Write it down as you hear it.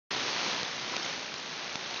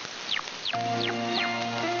Serta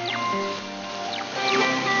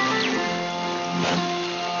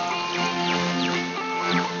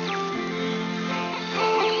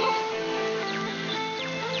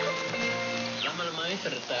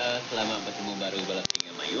selamat bertemu baru balap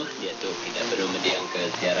tinggal Mayuh. Dia tu kita baru mendiang ke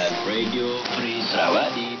siaran Radio Free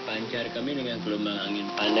Sarawak dipancar kami dengan gelombang angin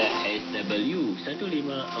panas SW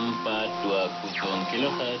 15420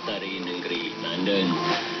 kHz dari negeri London.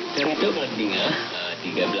 Cara itu bertinggal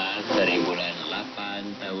 13 dari bulan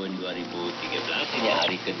 8 tahun 2013 hingga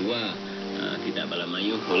hari kedua kita balap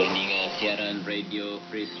Mayuh boleh dengar siaran Radio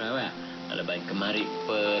Free Sarawak. Lepas kemari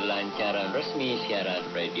pelancaran resmi siaran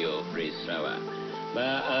Radio Free Sarawak.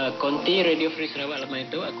 Konti Radio Free Sarawak lama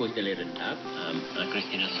itu aku telah rentap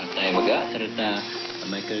Christina Sertai Megah serta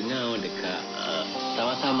Michael Ngau dekat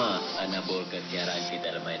sama-sama nabur ke siaran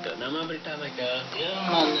kita lama itu. Nama berita mereka yang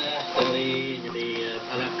mana jadi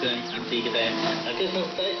palakan anti kita. Nanti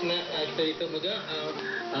selesai kita itu Megah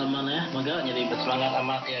mana Megah jadi bersemangat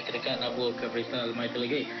amat ya dekat nabur ke Free Sarawak lama itu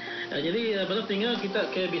lagi. Jadi baru tinggal kita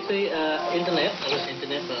ke bisa internet, harus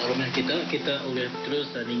internet rumah kita boleh terus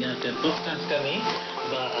dengarkan podcast kami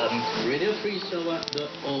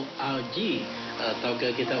radiofreesarawak.org atau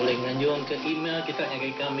kita boleh menganjung ke email kita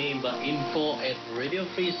yang kami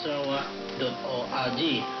info@radiofreesarawak.org.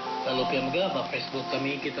 Lalu pihak juga Facebook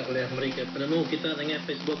kami kita boleh mereka penuh kita dengan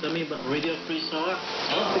Facebook kami Radio Free Sarawak.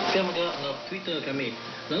 Pihak juga Twitter kami.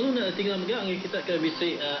 Lalu nak tinggal juga kita ke bisa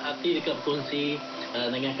arti dekat kongsi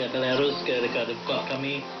dengan kata harus ke dekat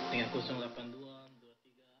kami dengan 082